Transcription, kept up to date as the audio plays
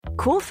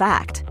Cool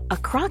fact, a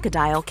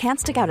crocodile can't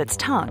stick out its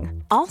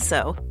tongue.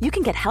 Also, you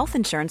can get health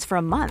insurance for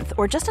a month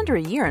or just under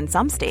a year in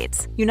some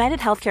states. United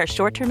Healthcare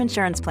short-term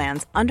insurance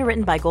plans,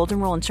 underwritten by Golden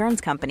Rule Insurance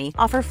Company,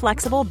 offer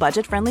flexible,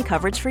 budget-friendly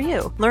coverage for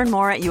you. Learn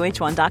more at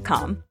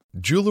uh1.com.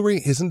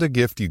 Jewelry isn't a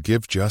gift you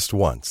give just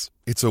once.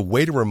 It's a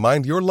way to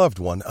remind your loved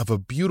one of a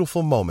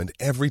beautiful moment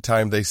every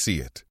time they see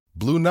it.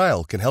 Blue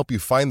Nile can help you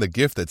find the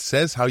gift that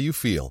says how you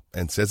feel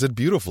and says it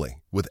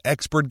beautifully, with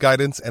expert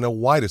guidance and a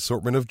wide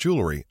assortment of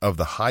jewelry of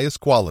the highest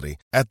quality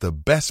at the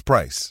best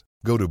price.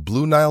 Go to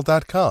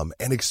BlueNile.com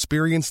and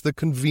experience the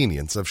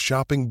convenience of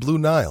shopping Blue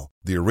Nile,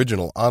 the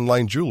original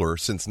online jeweler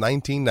since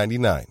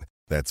 1999.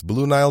 That's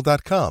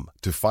BlueNile.com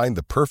to find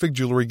the perfect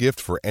jewelry gift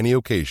for any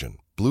occasion.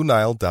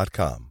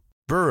 BlueNile.com.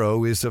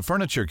 Burrow is a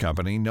furniture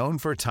company known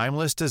for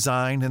timeless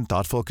design and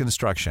thoughtful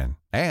construction,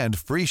 and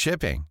free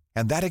shipping,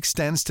 and that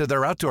extends to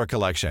their outdoor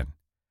collection.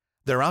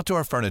 Their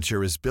outdoor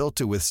furniture is built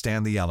to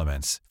withstand the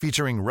elements,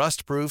 featuring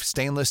rust-proof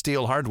stainless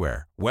steel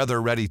hardware,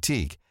 weather-ready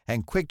teak,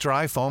 and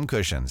quick-dry foam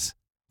cushions.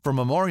 For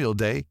Memorial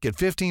Day, get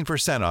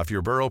 15% off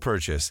your Burrow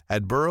purchase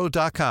at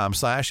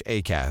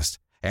burrow.com/ACAST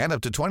and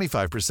up to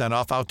 25%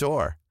 off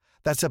outdoor.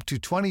 That's up to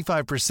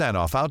 25%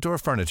 off outdoor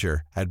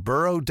furniture at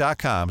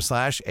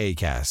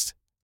burrow.com/ACAST.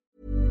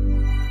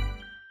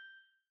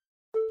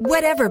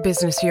 Whatever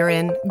business you're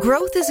in,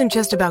 growth isn't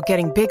just about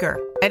getting bigger.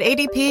 At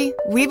ADP,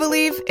 we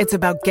believe it's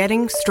about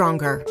getting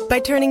stronger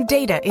by turning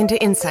data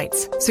into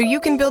insights so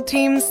you can build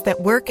teams that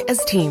work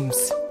as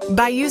teams.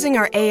 By using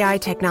our AI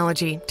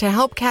technology to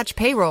help catch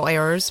payroll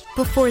errors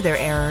before they're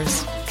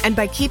errors. And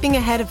by keeping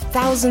ahead of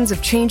thousands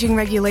of changing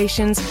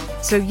regulations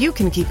so you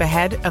can keep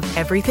ahead of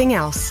everything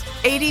else.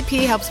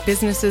 ADP helps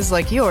businesses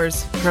like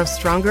yours grow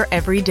stronger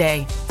every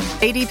day.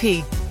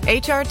 ADP,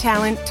 HR,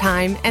 talent,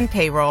 time, and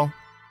payroll.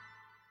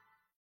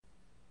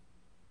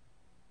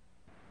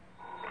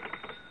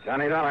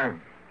 Johnny Dollar.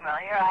 Well,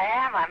 here I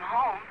am. I'm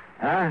home.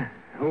 Huh?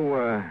 Who,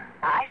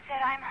 I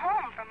said I'm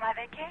home from my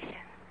vacation.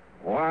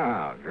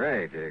 Wow,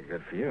 great.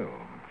 Good for you.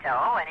 So,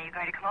 when are you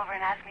going to come over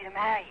and ask me to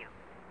marry you?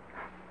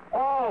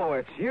 Oh,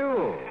 it's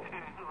you.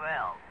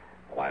 Well,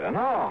 I don't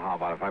know. How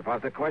about if I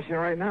pop the question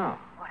right now?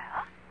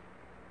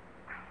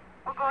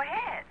 Well, go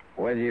ahead.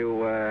 Will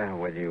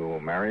you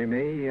marry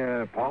me,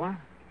 Paula?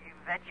 You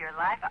bet your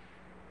life.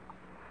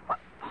 What,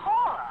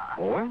 Paula?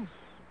 Who else?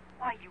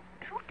 Why, you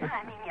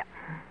two-timing.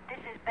 This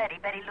is Betty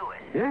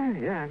Lewis.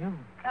 Yeah, I know.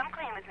 Come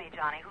clean with me,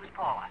 Johnny. Who's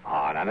Paula?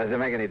 Oh, now, does it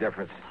make any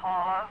difference?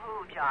 Paula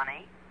who,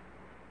 Johnny?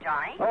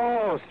 Johnny?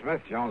 Oh,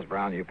 Smith, Jones,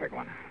 Brown, you pick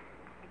one.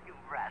 You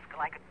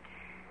rascal.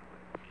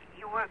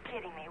 You were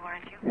kidding me,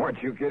 weren't you?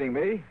 Weren't you kidding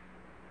me?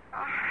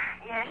 Oh,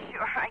 yeah,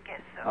 sure, I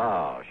guess so.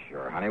 Oh,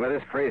 sure, honey. With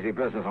this crazy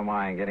business of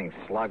mine getting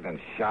slugged and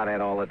shot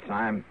at all the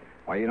time,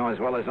 well, you know as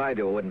well as I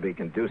do it wouldn't be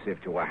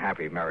conducive to a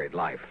happy married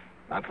life.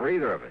 Not for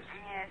either of us.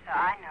 Yes,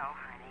 I know,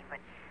 honey, but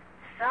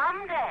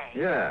someday...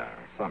 Yeah,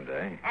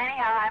 someday.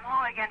 Anyhow, I'm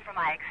home again for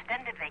my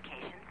extended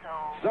vacation, so...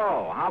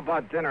 So, how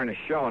about dinner and a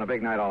show and a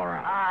big night all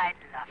around? I'd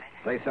love it.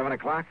 Say 7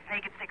 o'clock?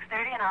 Make it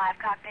 6:30 and I'll have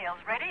cocktails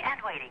ready and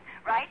waiting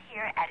right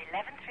here at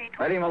 11-3-25.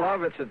 Betty, my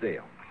love, it's a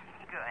deal.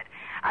 Good.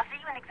 I'll see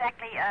you in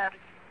exactly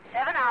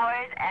 7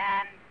 hours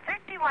and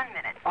 31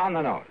 minutes. On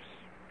the nose.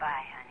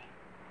 Bye, honey.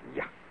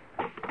 Yeah.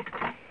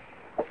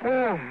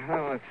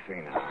 Well, let's see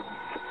now.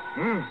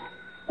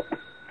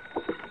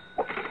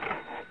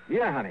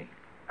 Yeah, honey.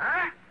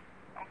 Huh?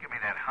 Don't give me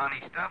that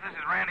honey stuff. This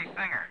is Randy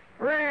Singer.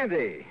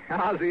 Randy,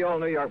 how's the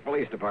old New York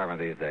Police Department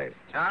these days?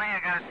 Johnny, I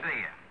gotta see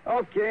you.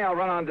 Okay, I'll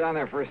run on down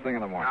there first thing in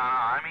the morning.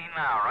 I mean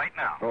now, right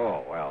now.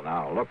 Oh, well,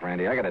 now, look,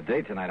 Randy, I got a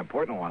date tonight,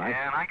 important one.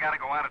 And I gotta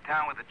go out of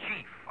town with the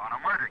chief on a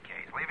murder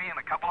case. Leaving in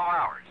a couple of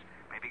hours.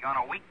 Maybe gone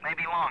a week,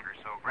 maybe longer,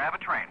 so grab a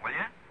train, will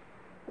you?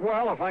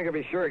 Well, if I could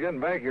be sure of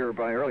getting back here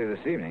by early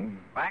this evening.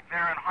 Back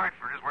there in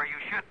Hartford is where you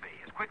should be,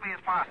 as quickly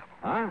as possible.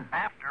 Huh?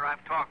 After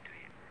I've talked to you.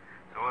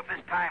 So if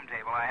this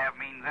timetable I have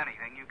means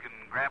anything, you can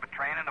grab a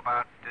train in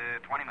about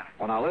 20 minutes.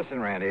 Well, now, listen,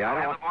 Randy, I'll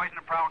have the boys in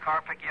the prowl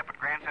car pick you up at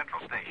Grand Central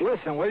Station.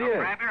 Listen, will you?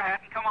 Grab your hat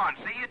and come on.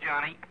 See you,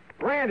 Johnny.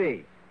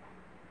 Randy!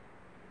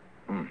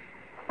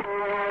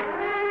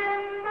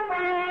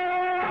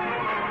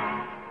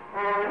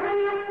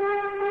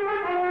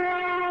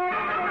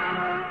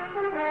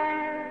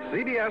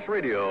 CBS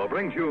Radio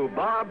brings you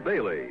Bob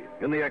Bailey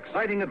in the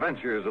exciting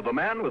adventures of the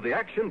man with the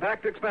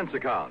action-packed expense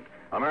account,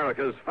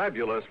 America's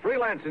fabulous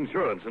freelance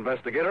insurance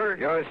investigator.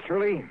 Yours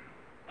truly,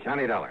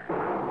 Johnny Dollar.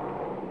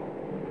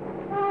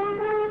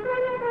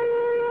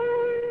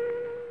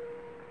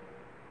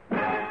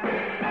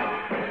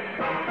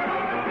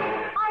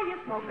 Are you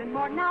smoking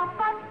more now,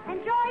 but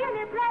enjoying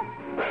your breath?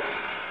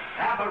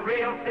 Have a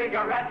real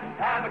cigarette,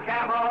 have a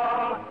Camel.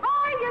 Are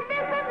you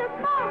missing the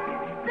smoke?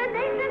 The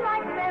nation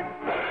like this.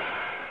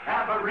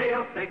 Have a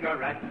real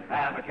cigarette,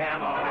 have a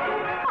Camel.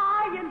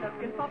 Are you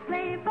looking for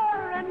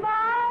flavor and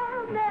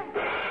mildness?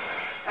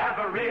 Have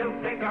a real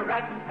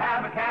cigarette,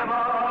 have a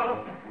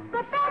Camel.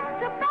 The best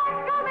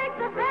tobacco makes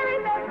the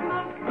very best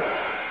smoke.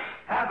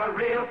 Have a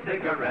real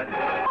cigarette. A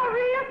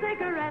real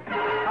cigarette.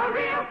 A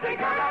real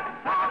cigarette,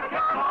 have a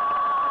Camel.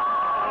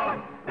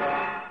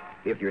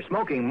 If you're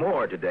smoking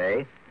more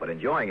today, but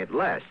enjoying it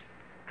less,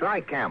 try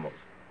Camels.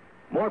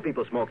 More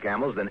people smoke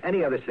Camels than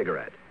any other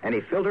cigarette. Any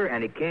filter,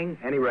 any King,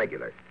 any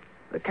regular.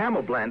 The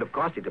Camel blend of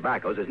caustic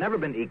tobaccos has never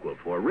been equaled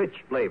for rich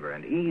flavor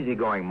and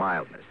easygoing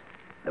mildness.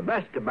 The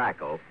best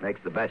tobacco makes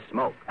the best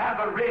smoke. Have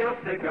a real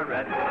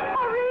cigarette.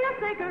 A real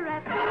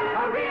cigarette.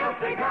 A real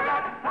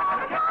cigarette.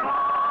 Have a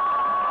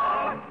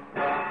Camel.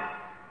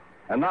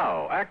 And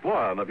now, Act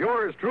One of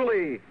yours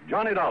truly,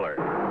 Johnny Dollar.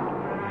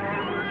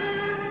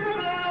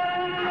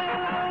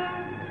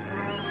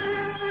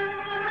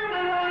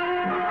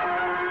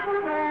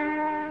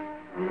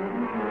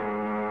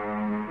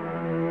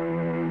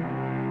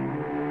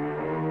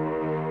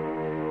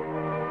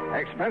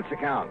 Expense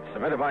account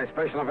submitted by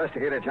Special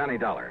Investigator Johnny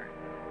Dollar.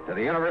 To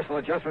the Universal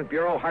Adjustment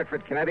Bureau,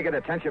 Hartford, Connecticut.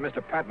 Attention,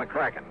 Mr. Pat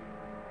McCracken.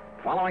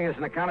 Following is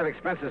an account of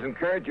expenses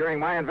incurred during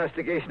my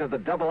investigation of the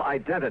double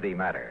identity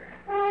matter.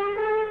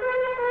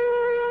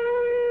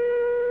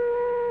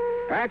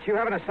 Pat, you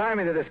have an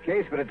assignment to this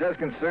case, but it does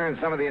concern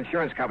some of the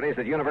insurance companies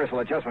that Universal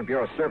Adjustment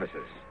Bureau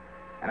services.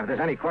 And if there's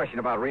any question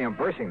about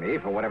reimbursing me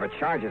for whatever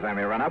charges I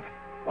may run up,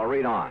 well,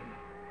 read on.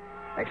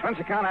 Expense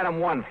account item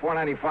 1,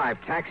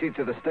 $4.95, taxi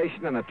to the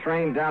station and a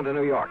train down to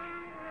New York.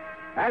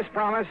 As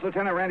promised,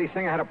 Lieutenant Randy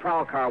Singer had a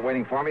prowl car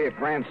waiting for me at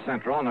Grand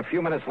Central, and a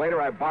few minutes later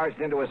I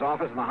barged into his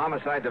office in the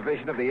Homicide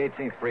Division of the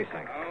 18th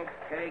Precinct.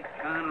 Okay,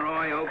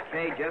 Conroy,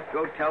 okay. Just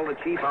go tell the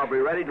chief I'll be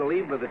ready to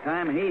leave by the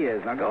time he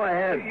is. Now, go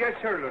ahead. Yes,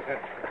 sir,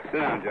 Lieutenant. Sit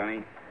down,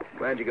 Johnny.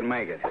 Glad you can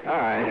make it. All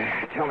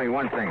right. Tell me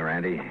one thing,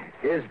 Randy.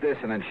 Is this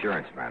an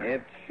insurance matter?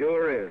 It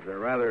sure is, or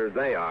rather,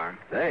 they are.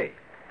 They?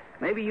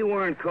 Maybe you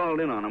weren't called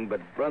in on them,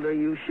 but, brother,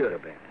 you should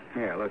have been.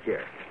 Here, look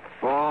here.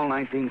 Fall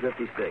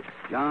 1956.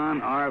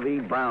 John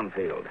R.V.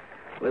 Brownfield.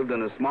 Lived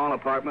in a small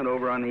apartment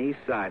over on the east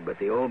side, but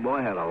the old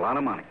boy had a lot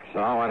of money.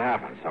 So what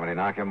happened? Somebody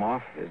knock him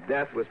off? His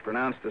death was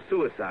pronounced a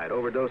suicide,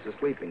 overdose of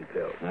sleeping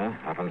pills. Yeah,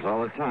 happens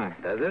all the time.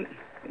 Does it?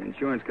 The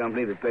insurance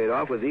company that paid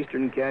off was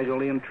Eastern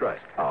Casualty and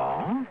Trust.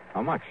 Oh?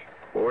 How much?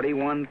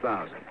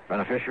 $41,000.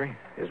 Beneficiary?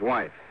 His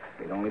wife.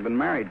 He'd only been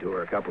married to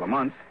her a couple of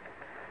months.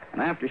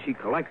 And after she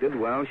collected,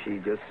 well, she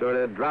just sort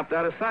of dropped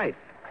out of sight.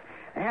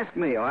 Ask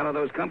me, a lot of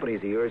those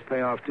companies of yours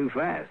pay off too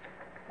fast.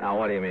 Now,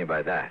 what do you mean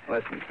by that?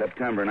 Listen,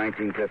 September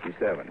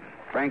 1957.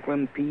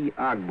 Franklin P.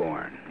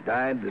 Ogborn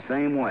died the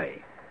same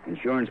way.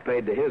 Insurance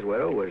paid to his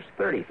widow was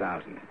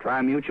 $30,000.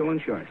 Tri-Mutual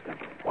Insurance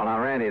Company. Well,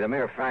 now, Randy, the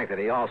mere fact that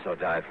he also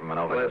died from an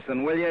overdose...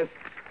 Listen, will you?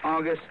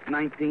 August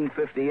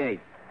 1958.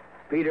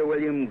 Peter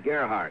William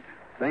Gerhardt.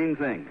 Same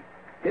thing.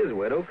 His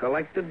widow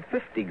collected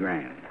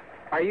 $50,000.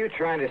 Are you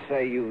trying to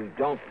say you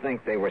don't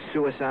think they were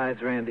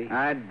suicides, Randy?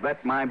 I'd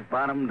bet my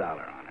bottom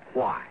dollar on it.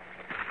 Why?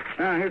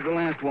 Now, here's the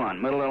last one,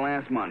 middle of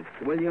last month.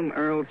 William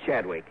Earl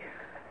Chadwick.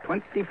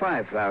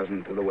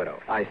 $25,000 to the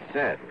widow. I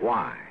said,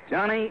 why?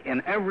 Johnny,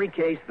 in every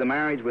case, the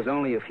marriage was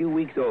only a few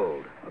weeks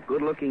old. A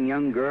good-looking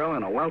young girl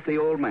and a wealthy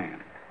old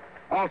man.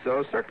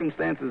 Also,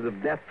 circumstances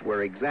of death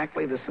were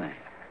exactly the same.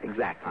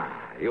 Exactly.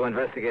 You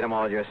investigate them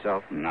all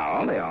yourself?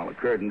 No, they all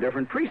occurred in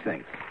different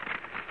precincts.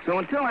 So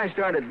until I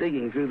started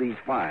digging through these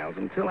files,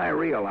 until I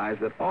realized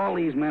that all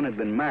these men had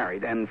been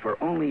married, and for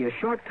only a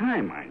short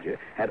time, mind you,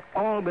 had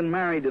all been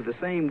married to the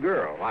same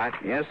girl. What?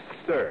 Yes,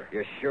 sir.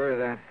 You're sure of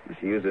that?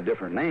 She used a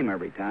different name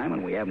every time,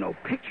 and we have no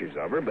pictures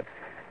of her, but,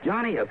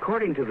 Johnny,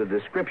 according to the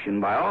description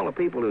by all the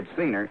people who'd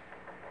seen her,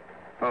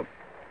 well,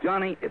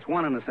 Johnny, it's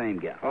one and the same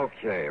gal.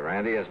 Okay,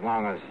 Randy, as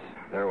long as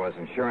there was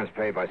insurance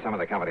paid by some of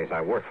the companies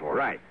I work for.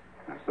 Right.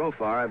 Now, so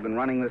far, I've been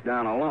running this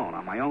down alone,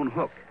 on my own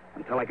hook,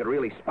 until I could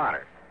really spot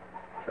her.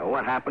 So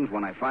what happens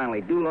when I finally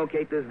do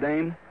locate this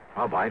dame?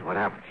 I'll bite. What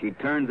happens? She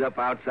turns up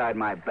outside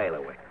my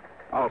bailiwick.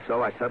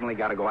 Also, I suddenly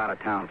got to go out of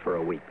town for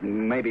a week,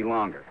 maybe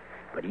longer.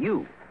 But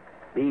you,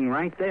 being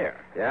right there.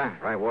 Yeah,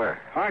 right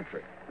where?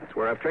 Hartford. That's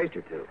where I've traced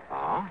her to.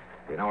 Oh?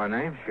 Do you know her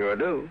name? Sure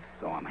do.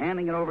 So I'm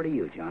handing it over to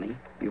you, Johnny.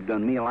 You've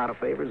done me a lot of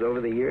favors over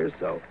the years,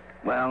 so,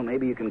 well,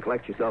 maybe you can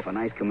collect yourself a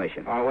nice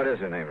commission. Oh, what is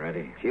her name,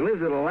 Randy? She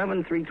lives at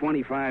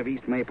 11325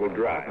 East Maple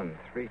Drive.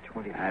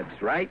 11325.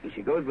 That's right, and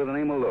she goes by the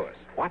name of Lewis.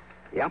 What?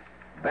 Yep.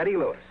 Betty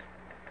Lewis.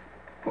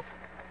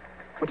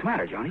 What's the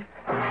matter, Johnny?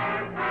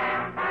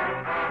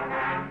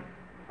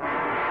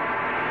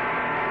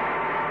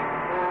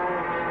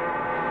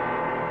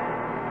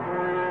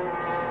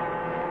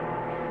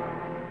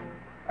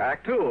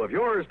 Act Two of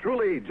yours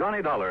truly,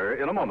 Johnny Dollar,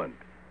 in a moment.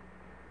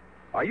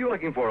 Are you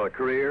looking for a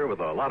career with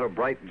a lot of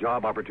bright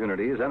job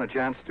opportunities and a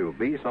chance to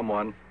be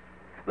someone?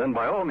 Then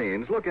by all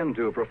means, look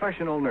into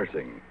professional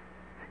nursing.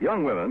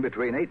 Young women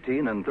between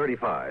 18 and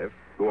 35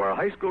 who are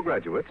high school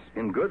graduates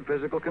in good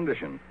physical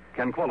condition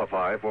can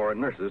qualify for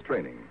nurses'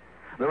 training.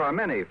 There are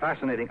many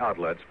fascinating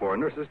outlets for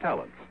nurses'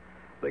 talents.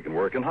 They can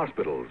work in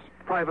hospitals,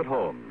 private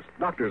homes,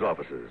 doctors'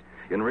 offices,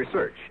 in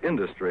research,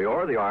 industry,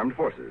 or the armed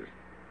forces.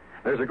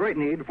 There's a great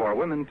need for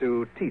women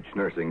to teach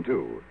nursing,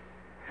 too.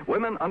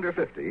 Women under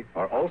 50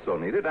 are also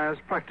needed as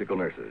practical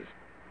nurses.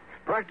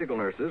 Practical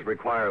nurses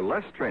require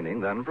less training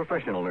than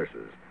professional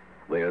nurses.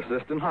 They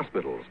assist in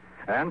hospitals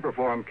and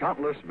perform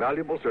countless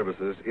valuable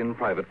services in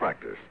private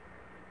practice.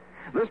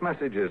 This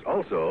message is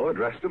also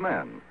addressed to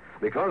men.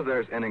 because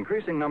there's an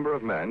increasing number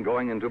of men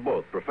going into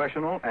both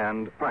professional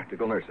and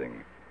practical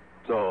nursing.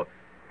 So,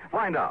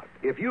 find out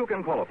if you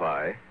can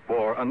qualify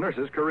for a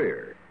nurse's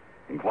career.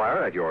 Inquire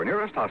at your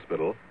nearest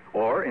hospital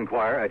or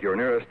inquire at your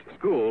nearest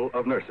school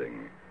of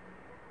nursing.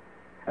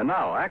 And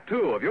now, Act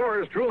Two of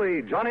yours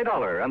truly, Johnny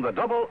Dollar and the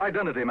Double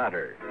Identity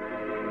Matter.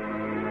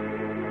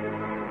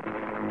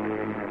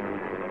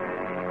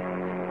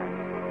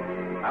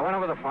 I went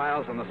over the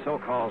files on the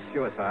so-called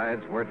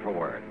suicides word for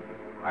word.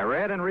 I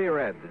read and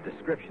reread the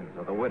descriptions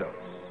of the widows.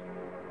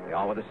 They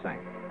all were the same.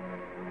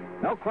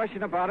 No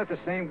question about it, the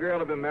same girl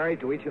had been married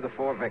to each of the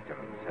 4 victims,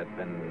 had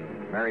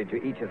been married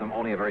to each of them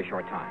only a very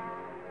short time.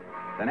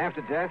 Then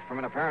after death, from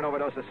an apparent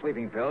overdose of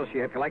sleeping pills, she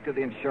had collected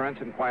the insurance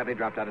and quietly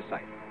dropped out of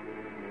sight.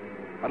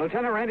 But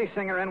Lieutenant Randy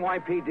Singer,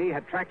 NYPD,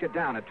 had tracked her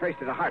down and traced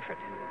her to Hartford.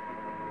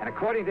 And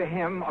according to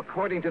him,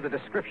 according to the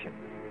description,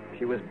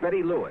 she was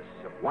Betty Lewis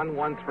of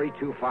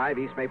 11325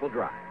 East Maple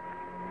Drive.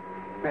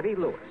 Betty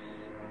Lewis,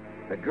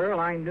 the girl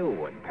I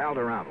knew and palled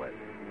around with.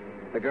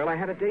 The girl I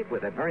had a date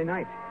with that very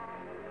night.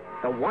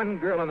 The one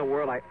girl in the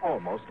world I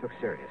almost took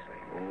seriously.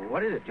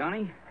 What is it,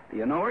 Johnny? Do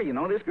you know her? You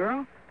know this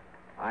girl?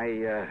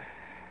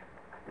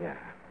 Yeah.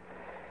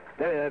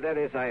 That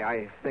is,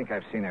 I think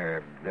I've seen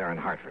her there in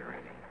Hartford,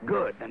 Randy.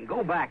 Good. Then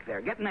go back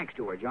there. Get next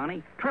to her,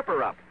 Johnny. Trip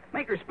her up.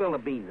 Make her spill the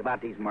beans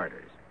about these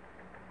murders.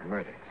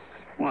 Murders?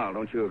 Well,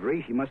 don't you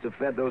agree? She must have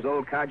fed those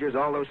old codgers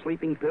all those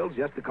sleeping pills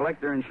just to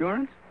collect their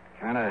insurance?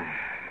 Kind of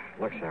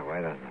looks that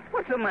way, doesn't it?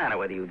 What's the matter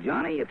with you,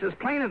 Johnny? It's as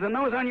plain as the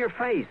nose on your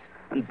face.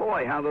 And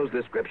boy, how those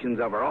descriptions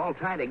of her all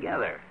tie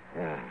together.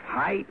 Yeah.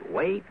 Height,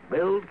 weight,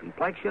 build,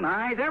 complexion,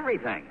 eyes,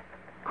 everything.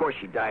 Of course,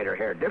 she dyed her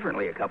hair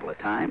differently a couple of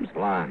times.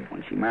 Blonde.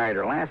 When she married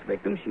her last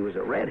victim, she was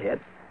a redhead.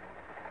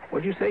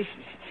 What'd you say?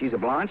 She's a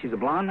blonde? She's a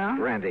blonde now?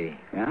 Randy.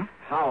 Yeah?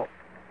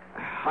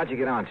 How'd you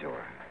get onto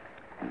her?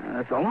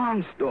 It's a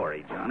long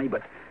story, Johnny,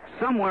 but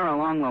somewhere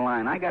along the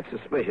line, I got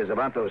suspicious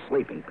about those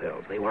sleeping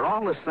pills. They were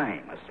all the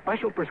same, a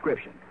special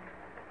prescription.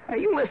 Are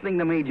you listening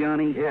to me,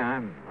 Johnny? Yeah,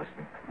 I'm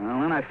listening.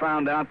 Well, then I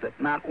found out that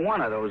not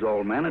one of those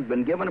old men had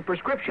been given a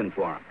prescription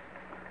for them.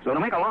 So to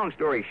make a long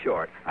story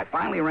short, I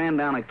finally ran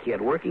down a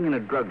kid working in a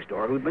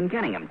drugstore who'd been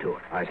getting him to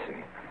her. I see.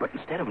 But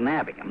instead of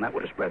nabbing him, that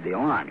would have spread the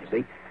alarm, you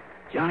see.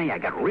 Johnny, I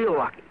got real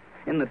lucky.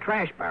 In the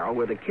trash barrel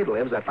where the kid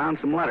lives, I found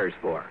some letters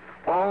for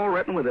her, all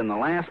written within the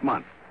last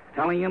month,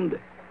 telling him to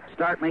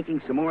start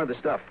making some more of the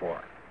stuff for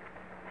her.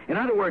 In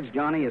other words,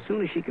 Johnny, as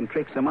soon as she can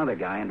trick some other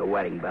guy into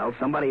wedding bells,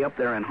 somebody up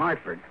there in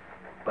Hartford.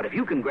 But if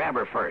you can grab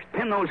her first,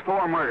 pin those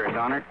 4 murders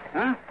on her.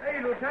 Huh?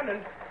 Hey,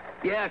 Lieutenant.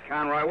 Yeah,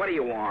 Conroy, what do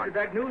you want?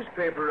 That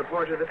newspaper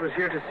reporter that was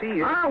here to see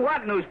you. Ah,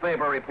 what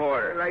newspaper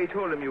reporter? Well, I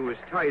told him you was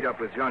tied up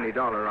with Johnny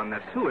Dollar on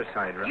that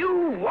suicide run.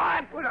 You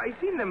what? Well, I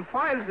seen them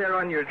files there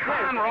on your desk.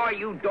 Conroy,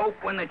 you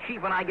dope, when the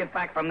chief and I get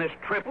back from this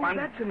trip, Oh,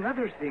 that's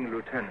another thing,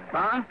 Lieutenant.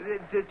 Huh?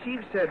 The chief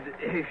said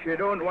if you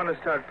don't want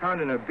to start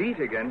pounding a beat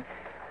again,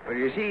 well,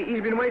 you see,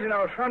 he's been waiting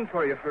out front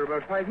for you for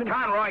about 5 minutes.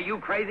 Conroy, you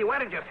crazy? Why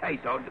did you say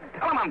so?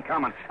 Tell him I'm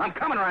coming. I'm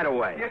coming right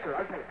away. Yes, sir.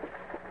 I'll tell you.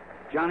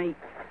 Johnny,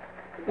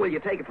 will you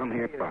take it from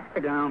here?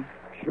 Yeah. Down.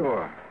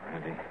 Sure,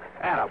 Randy.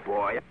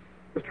 Attaboy.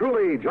 It's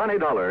truly Johnny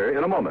Dollar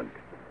in a moment.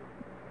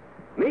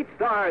 Meet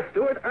star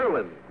Stuart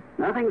Irwin.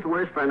 Nothing's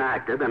worse for an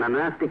actor than a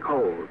nasty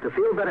cold. To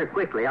feel better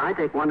quickly, I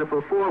take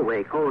wonderful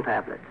 4-way cold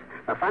tablets.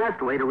 A fast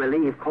way to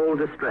relieve cold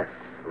distress.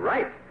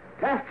 Right.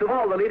 Tests of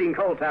all the leading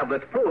cold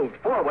tablets proved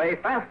 4-way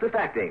fastest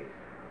acting.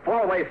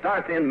 4-way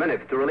starts in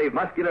minutes to relieve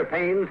muscular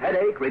pains,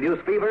 headache, reduce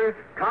fever,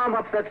 calm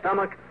upset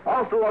stomach,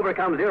 also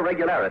overcomes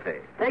irregularity.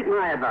 Take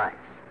my advice.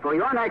 For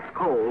your next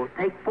cold,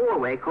 take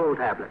 4-way cold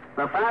tablets.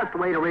 The fast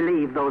way to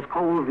relieve those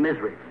cold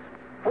miseries.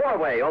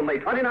 4-way, only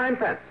 29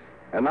 cents.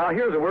 And now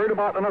here's a word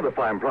about another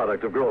fine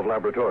product of Grove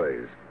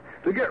Laboratories.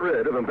 To get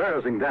rid of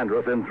embarrassing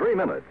dandruff in 3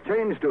 minutes,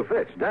 change to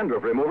Fitch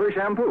Dandruff Remover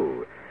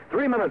Shampoo.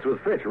 3 minutes with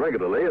Fitch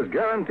regularly is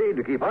guaranteed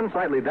to keep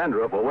unsightly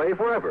dandruff away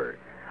forever.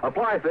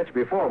 Apply Fitch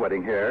before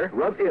wetting hair,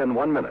 rub in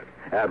 1 minute.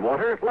 Add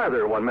water,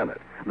 lather 1 minute.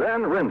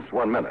 Then rinse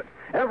 1 minute.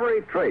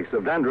 Every trace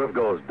of dandruff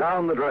goes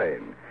down the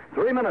drain.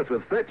 3 minutes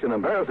with Fitch and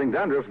embarrassing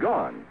dandruff's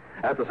gone.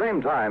 At the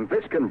same time,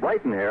 Fitch can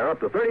brighten hair up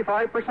to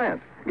 35%.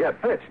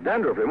 Get Fitch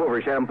Dandruff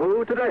Remover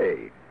Shampoo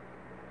today.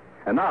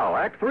 And now,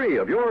 Act 3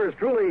 of yours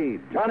truly,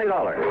 Johnny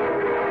Dollar.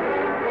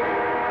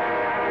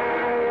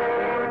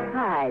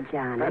 Hi,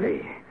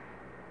 Johnny.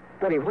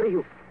 Betty, what are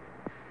you...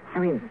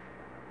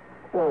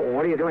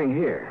 what are you doing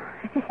here?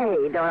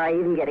 Hey, don't I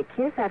even get a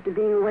kiss after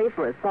being away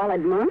for a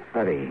solid month?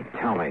 Betty,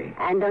 tell me.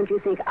 And don't you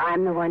think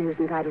I'm the one who's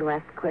entitled to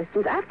ask the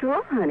questions? After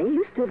all, honey,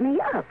 you stood me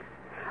up.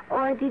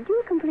 Or did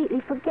you completely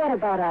forget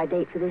about our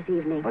date for this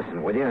evening?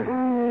 Listen, will you?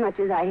 Much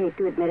as I hate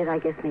to admit it, I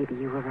guess maybe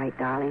you were right,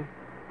 darling.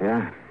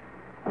 Yeah?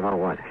 About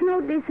what?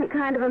 No decent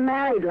kind of a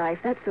married life,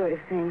 that sort of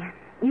thing.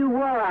 You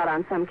wore out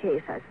on some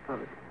case, I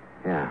suppose.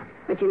 Yeah.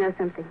 But you know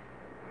something?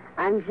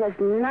 I'm just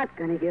not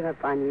going to give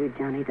up on you,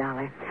 Johnny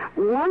Dollar.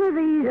 One of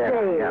these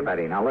days... Yeah,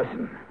 Betty, now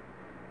listen.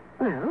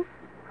 Well,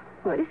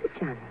 what is it,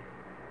 Johnny?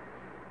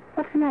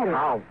 What's the matter?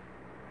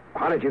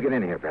 How did you get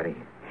in here, Betty?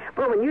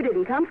 Well, when you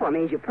didn't come for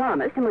me as you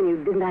promised, and when you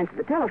didn't answer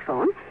the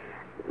telephone,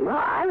 Well,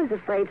 I was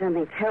afraid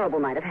something terrible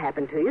might have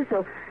happened to you,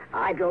 so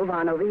I drove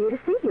on over here to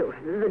see you.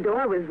 The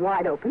door was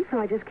wide open, so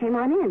I just came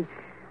on in.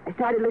 I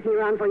started looking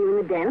around for you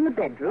in the den and the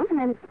bedroom, and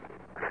then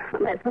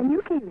that's when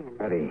you came in.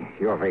 Betty,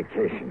 your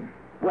vacation.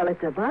 Well,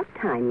 it's about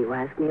time you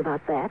asked me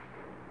about that.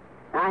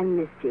 I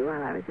missed you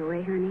while I was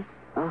away, honey.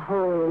 A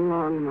whole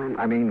long month.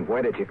 I mean,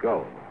 where did you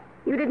go?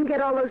 You didn't get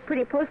all those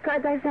pretty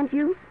postcards I sent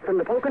you from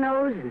the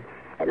Poconos and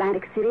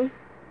Atlantic City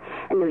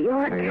and New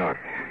York? New York.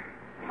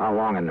 How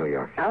long in New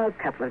York? Oh, a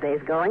couple of days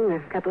going, a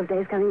couple of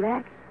days coming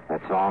back.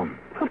 That's all?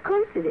 Of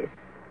course it is.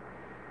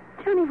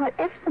 Johnny,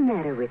 whatever's the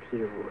matter with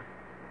you?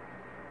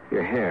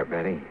 Your hair,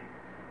 Betty.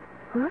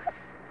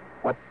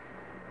 What?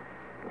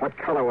 What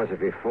color was it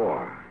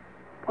before?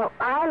 Well,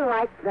 I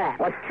like that.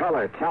 What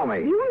color? Tell me.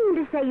 You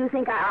mean to say you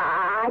think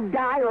I'd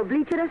dye or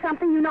bleach it or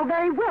something? You know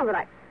very well that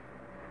I...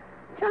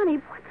 Johnny,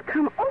 what's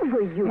come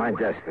over you? My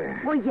desk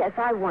there. Well, yes,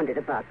 I wondered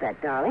about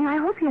that, darling. I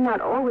hope you're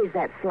not always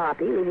that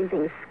sloppy, leaving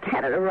things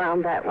scattered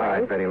around that way. All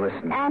right, Betty,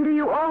 listen. And do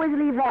you always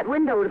leave that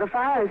window to the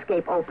fire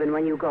escape open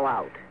when you go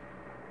out?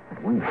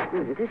 That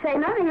window? To say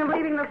nothing of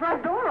leaving the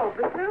front door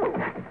open, too.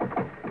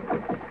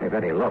 Hey,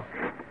 Betty, look.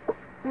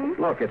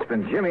 Look, it's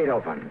been jimmied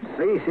open.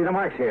 See the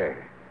marks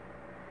here.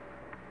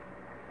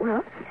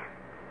 Well?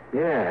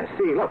 Yeah,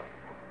 see, look.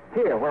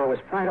 Here, where it was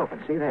pried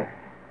open. See there?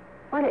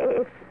 Well,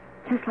 it's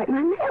just like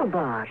my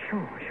mailbox.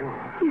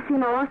 Sure. You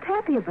seem almost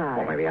happy about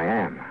it. Well, maybe I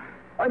am.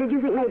 Or did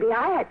you think maybe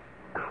I had...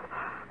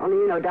 Only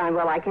you know darn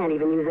well I can't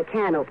even use a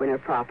can opener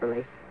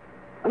properly.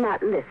 Well, now,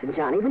 listen,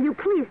 Johnny, will you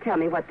please tell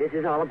me what this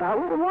is all about?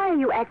 Why are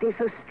you acting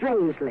so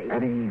strangely?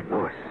 Betty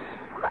Lewis.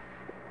 What?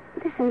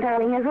 Listen,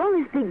 darling, has all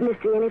this big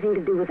mystery anything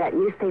to do with that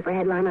newspaper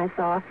headline I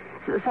saw?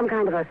 Some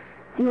kind of a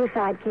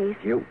suicide case?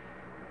 You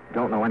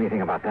don't know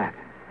anything about that.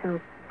 So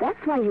that's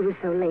why you were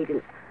so late.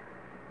 And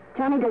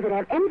Johnny, does it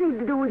have anything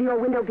to do with your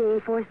window being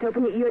forced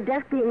open, your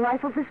desk being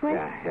rifled this way?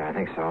 Yeah, I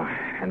think so.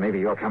 And maybe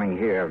you're coming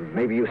here.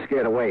 Maybe you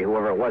scared away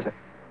whoever it was.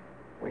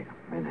 Wait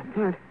a minute.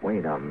 What?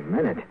 Wait a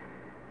minute.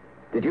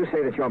 Did you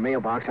say that your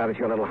mailbox out at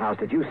your little house,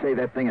 did you say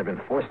that thing had been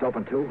forced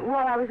open, too?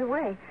 While I was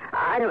away.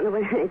 I don't know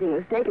when anything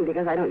was taken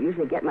because I don't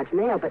usually get much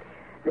mail, but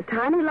the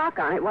tiny lock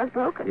on it was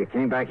broken. You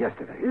came back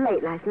yesterday?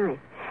 Late last night.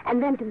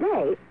 And then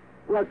today,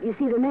 well, you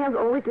see, the mail's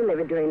always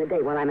delivered during the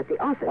day while I'm at the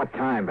office. What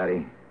time,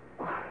 Betty?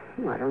 Oh,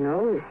 I don't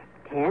know.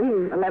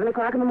 10, 11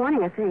 o'clock in the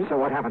morning, I think. So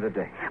what happened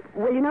today?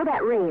 Well, you know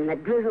that rain,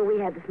 that drizzle we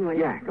had this morning?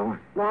 Yeah, go on.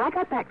 Well, I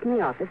got back from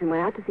the office and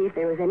went out to see if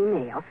there was any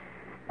mail.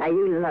 Now,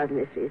 you love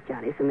mysteries,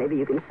 Johnny, so maybe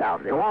you can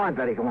solve this. Go on,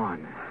 Betty, go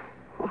on.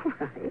 All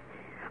right.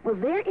 Well,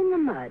 there in the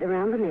mud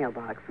around the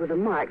mailbox were the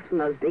marks from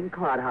those big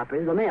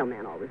clodhoppers the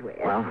mailman always wears.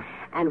 Well?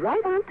 And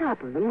right on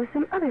top of them were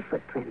some other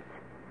footprints.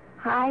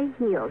 High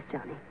heels,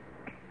 Johnny.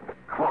 Of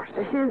course.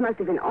 The shoes must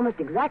have been almost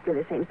exactly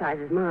the same size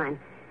as mine.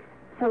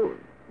 So,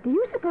 do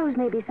you suppose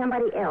maybe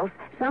somebody else,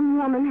 some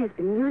woman, has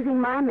been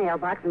using my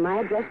mailbox and my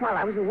address while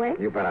I was away?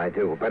 You bet I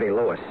do. Betty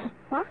Lewis.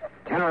 What?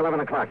 10 or 11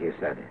 o'clock, you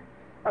said.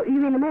 Oh, you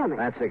mean the mailman?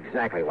 That's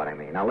exactly what I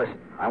mean. Now, listen.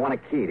 I want a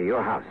key to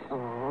your house.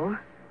 Oh.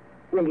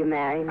 Will you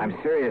marry me? I'm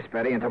serious,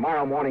 Betty, and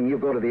tomorrow morning you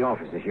go to the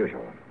office as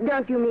usual.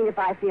 Don't you mean if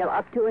I feel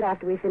up to it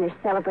after we finish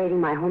celebrating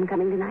my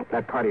homecoming tonight?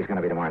 That party's going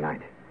to be tomorrow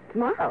night.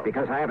 Tomorrow?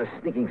 Because I have a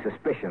sneaking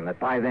suspicion that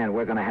by then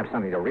we're going to have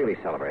something to really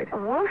celebrate.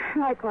 Oh,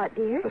 like what,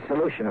 dear? The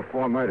solution of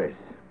 4 murders.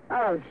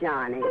 Oh,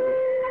 Johnny.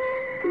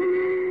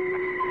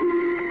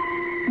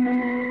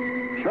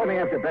 Shortly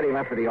after Betty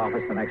left for the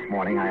office the next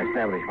morning, I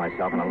established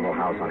myself in a little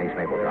house on East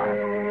Maple Drive.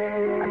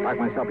 I parked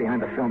myself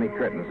behind the filmy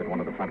curtains at one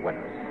of the front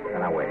windows,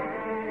 and I waited.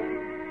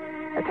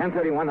 At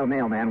 10:31, the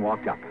mailman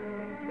walked up.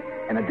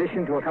 In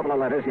addition to a couple of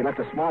letters, he left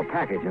a small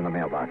package in the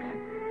mailbox.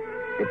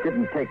 It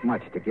didn't take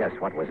much to guess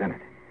what was in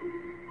it.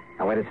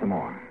 I waited some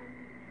more.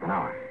 An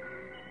hour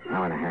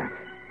and a half.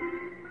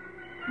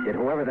 Did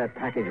whoever that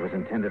package was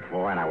intended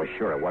for, and I was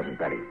sure it wasn't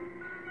Betty,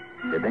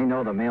 did they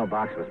know the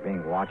mailbox was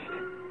being watched?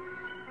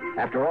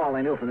 After all,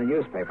 they knew from the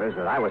newspapers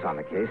that I was on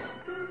the case.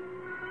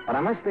 But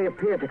unless they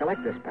appeared to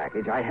collect this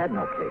package, I had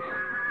no case.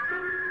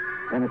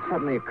 Then it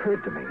suddenly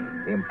occurred to me,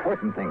 the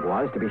important thing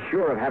was to be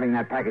sure of having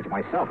that package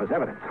myself as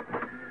evidence.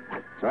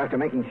 So after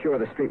making sure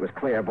the street was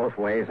clear both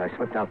ways, I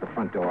slipped out the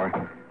front door,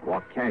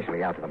 walked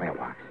casually out to the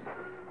mailbox.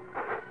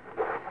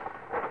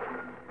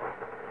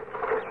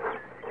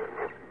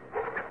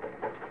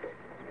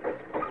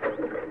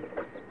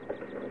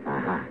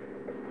 Uh-huh.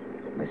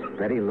 Miss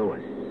Betty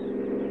Lewis,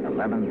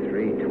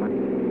 11/3/20.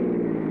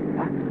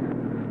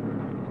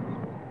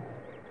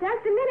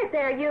 Just a minute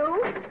there,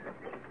 you.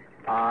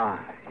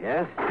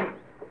 Yes?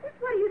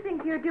 What do you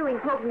think you're doing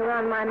poking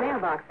around my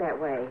mailbox that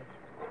way?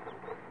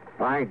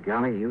 By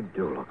golly, you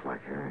do look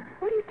like her.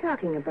 What are you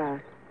talking about?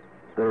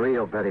 The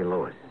real Betty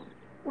Lewis.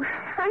 Well,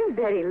 I'm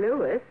Betty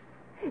Lewis.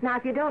 Now,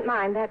 if you don't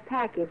mind, that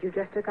package you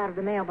just took out of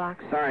the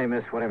mailbox. Sorry,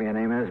 miss, whatever your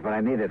name is, but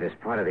I need it as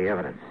part of the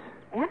evidence.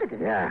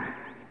 Evidence? Yeah.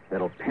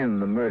 That'll pin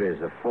the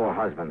murders of 4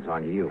 husbands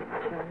on you.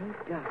 Johnny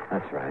Duck.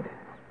 That's right.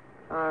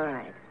 All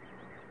right.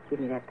 Give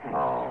me that package.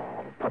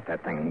 Oh, put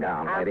that thing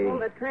down, I'll lady. pull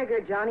the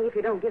trigger, Johnny, if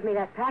you don't give me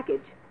that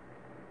package.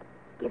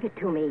 Give it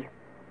to me.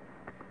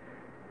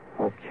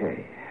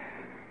 Okay.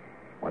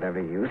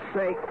 Whatever you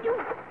say. You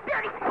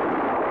dirty...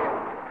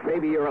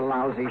 Maybe you're a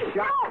lousy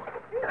shot.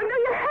 No,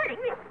 you're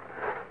hurting me.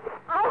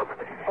 Oh.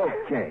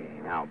 Okay,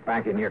 now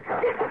back in your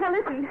car. Now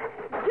listen,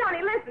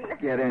 Johnny, listen.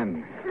 Get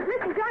in.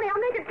 Listen, Johnny,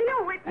 I'll make a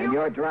deal with you. And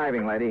you're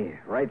driving, lady.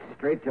 Right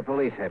straight to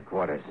police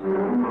headquarters.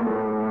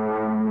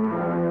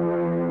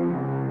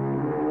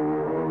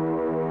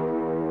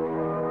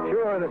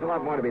 Sure, there's a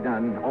lot more to be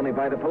done, only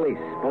by the police,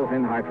 both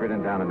in Hartford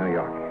and down in New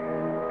York.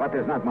 But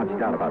there's not much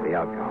doubt about the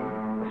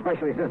outcome,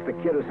 especially since the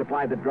kid who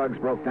supplied the drugs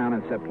broke down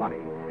and said plenty.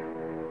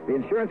 The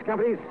insurance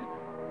companies,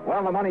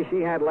 well, the money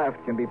she had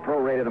left can be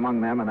prorated among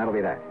them, and that'll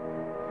be that.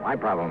 My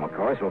problem, of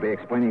course, will be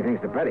explaining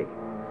things to Betty.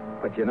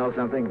 But you know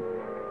something?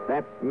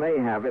 That may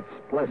have its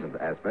pleasant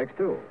aspects,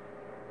 too.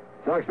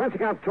 So expense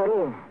account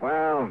total,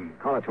 well,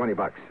 call it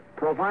 $20.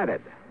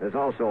 Provided there's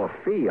also a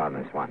fee on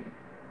this one.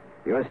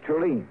 Yours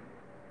truly,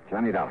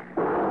 Johnny Dollar.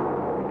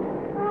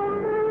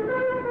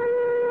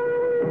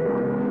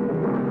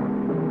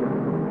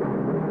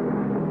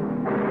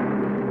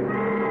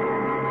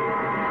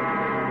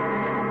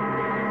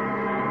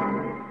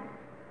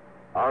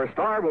 Our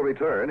star will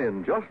return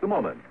in just a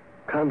moment.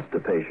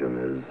 Constipation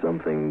is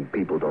something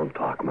people don't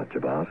talk much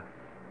about,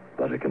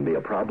 but it can be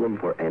a problem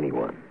for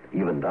anyone,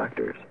 even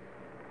doctors.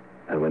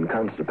 And when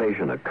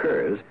constipation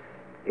occurs,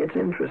 it's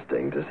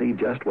interesting to see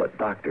just what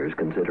doctors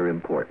consider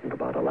important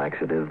about a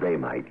laxative they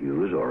might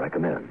use or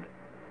recommend.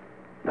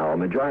 Now, a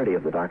majority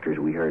of the doctors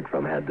we heard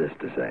from had this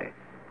to say.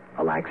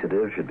 A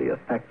laxative should be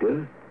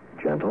effective,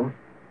 gentle,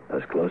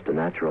 as close to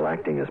natural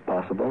acting as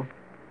possible,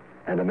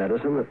 and a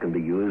medicine that can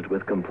be used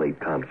with complete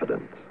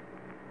confidence.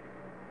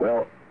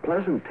 Well,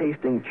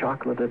 pleasant-tasting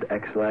chocolated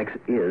X-Lax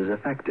is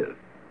effective.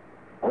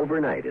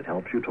 Overnight, it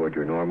helps you toward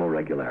your normal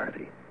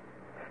regularity.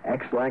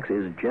 X-Lax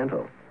is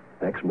gentle.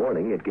 Next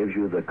morning, it gives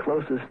you the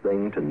closest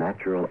thing to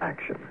natural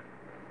action.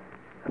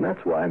 And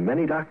that's why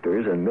many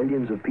doctors and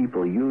millions of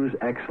people use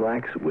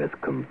X-Lax with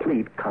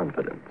complete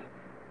confidence.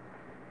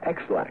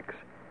 X-Lax,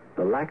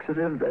 the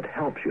laxative that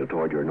helps you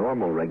toward your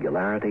normal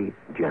regularity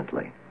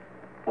gently,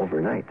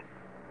 overnight.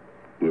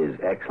 Is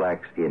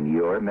X-Lax in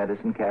your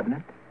medicine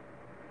cabinet?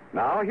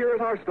 Now, here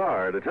is our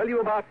star to tell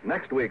you about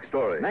next week's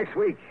story. Next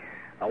week,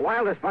 the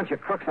wildest bunch of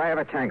crooks I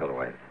ever tangled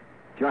with.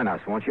 Join us,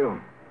 won't you?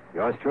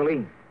 Yours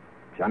truly,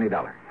 Johnny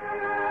Dollar.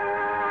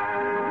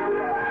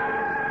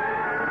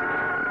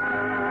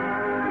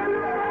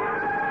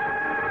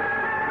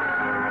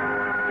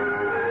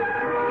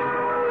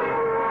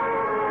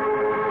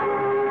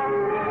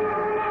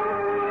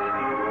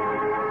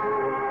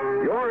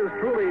 Yours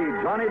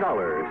truly, Johnny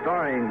Dollar,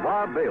 starring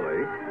Bob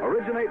Bailey,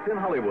 originates in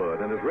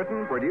Hollywood and is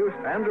written, produced,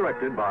 and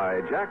directed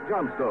by Jack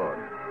Johnstone.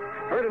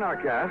 Heard in our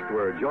cast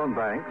were Joan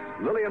Banks,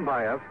 Lillian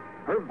Baeff,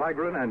 Herb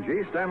Vigran, and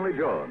G. Stanley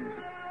Jones.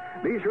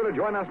 Be sure to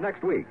join us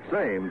next week,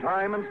 same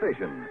time and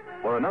station,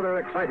 for another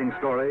exciting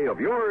story of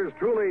yours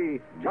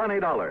truly, Johnny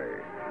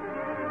Dollar.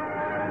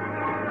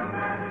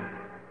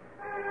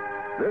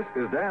 This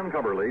is Dan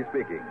Coverly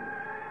speaking.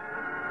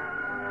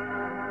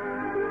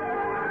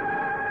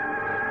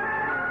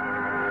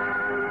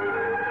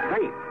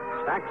 Fate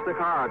stacks the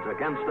cards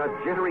against a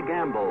jittery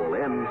gamble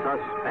in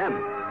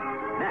Suspense.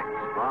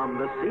 Next from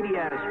the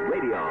CBS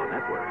Radio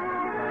Network.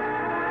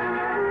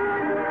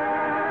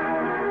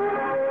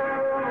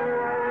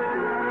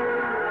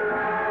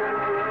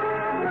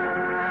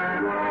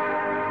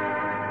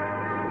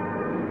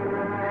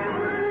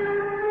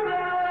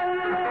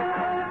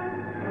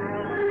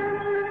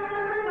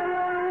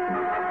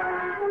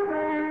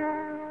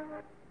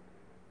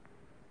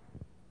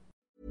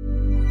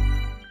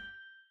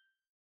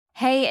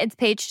 Hey, it's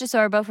Paige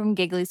DeSorbo from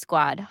Giggly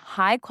Squad.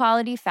 High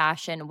quality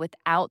fashion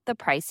without the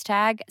price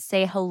tag.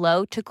 Say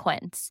hello to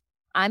Quince.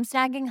 I'm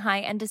snagging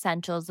high-end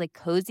essentials like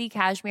cozy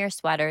cashmere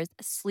sweaters,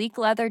 sleek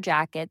leather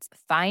jackets,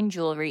 fine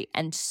jewelry,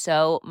 and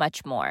so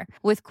much more.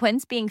 With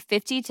Quince being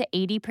 50 to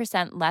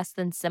 80% less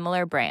than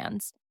similar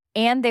brands.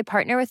 And they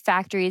partner with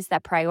factories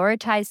that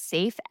prioritize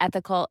safe,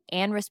 ethical,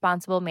 and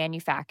responsible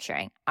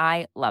manufacturing.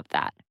 I love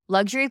that.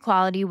 Luxury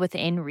quality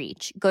within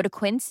reach. Go to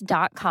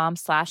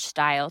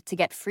quince.com/style to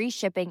get free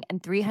shipping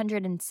and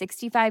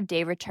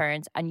 365-day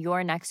returns on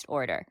your next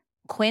order.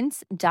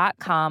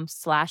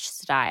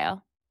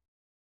 Quince.com/style.